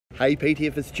Hey, Pete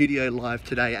here for Studio Live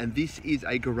today, and this is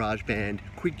a GarageBand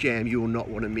Quick Jam you will not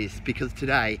want to miss, because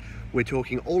today we're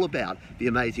talking all about the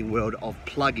amazing world of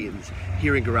plugins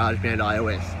here in GarageBand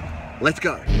iOS. Let's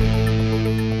go!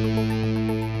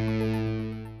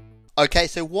 Okay,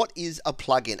 so what is a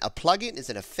plugin? A plugin is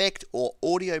an effect or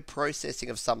audio processing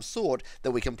of some sort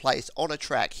that we can place on a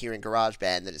track here in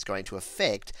GarageBand that is going to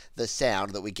affect the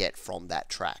sound that we get from that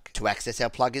track. To access our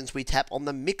plugins, we tap on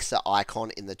the mixer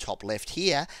icon in the top left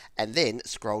here and then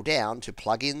scroll down to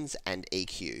plugins and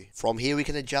EQ. From here we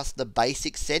can adjust the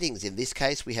basic settings. In this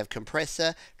case we have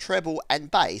compressor, treble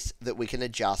and bass that we can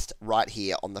adjust right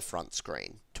here on the front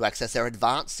screen. To access our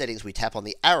advanced settings, we tap on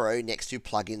the arrow next to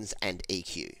plugins and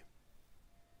EQ.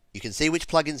 You can see which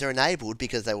plugins are enabled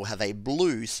because they will have a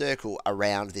blue circle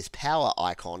around this power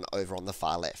icon over on the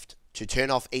far left. To turn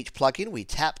off each plugin, we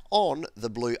tap on the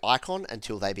blue icon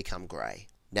until they become grey.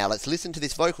 Now let's listen to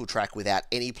this vocal track without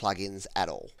any plugins at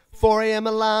all. 4 AM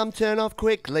alarm, turn off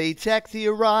quickly, taxi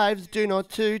arrives, do not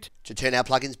toot. To turn our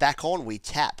plugins back on, we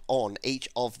tap on each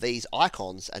of these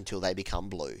icons until they become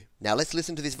blue. Now let's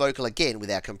listen to this vocal again with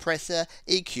our compressor,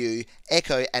 EQ,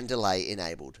 echo and delay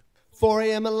enabled. 4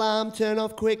 AM alarm, turn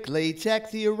off quickly,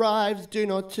 taxi arrives, do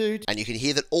not toot. And you can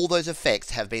hear that all those effects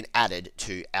have been added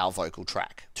to our vocal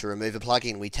track. To remove a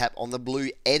plugin, we tap on the blue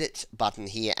edit button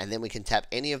here, and then we can tap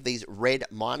any of these red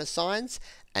minus signs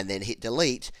and then hit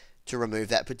delete to remove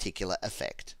that particular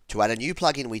effect. To add a new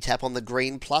plugin, we tap on the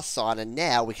green plus sign, and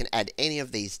now we can add any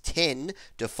of these 10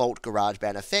 default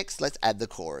GarageBand effects. Let's add the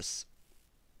chorus.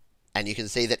 And you can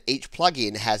see that each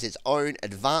plugin has its own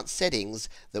advanced settings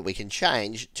that we can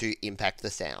change to impact the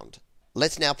sound.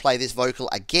 Let's now play this vocal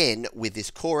again with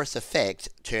this chorus effect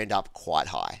turned up quite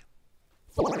high.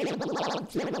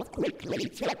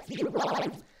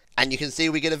 And you can see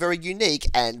we get a very unique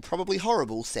and probably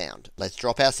horrible sound. Let's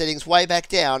drop our settings way back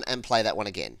down and play that one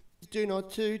again. Do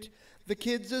not toot, the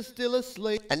kids are still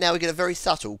asleep. And now we get a very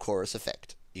subtle chorus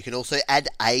effect. You can also add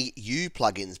AU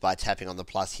plugins by tapping on the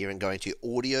plus here and going to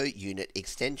Audio Unit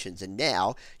Extensions, and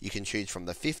now you can choose from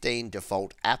the 15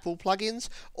 default Apple plugins,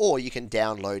 or you can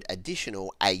download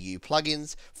additional AU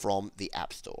plugins from the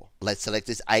App Store. Let's select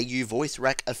this AU voice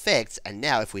rack effects, and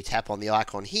now if we tap on the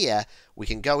icon here, we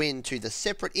can go into the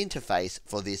separate interface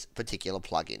for this particular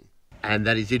plugin. And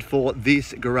that is it for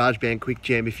this GarageBand Quick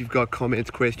Jam. If you've got comments,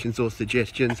 questions or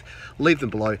suggestions, leave them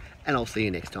below and I'll see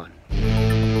you next time.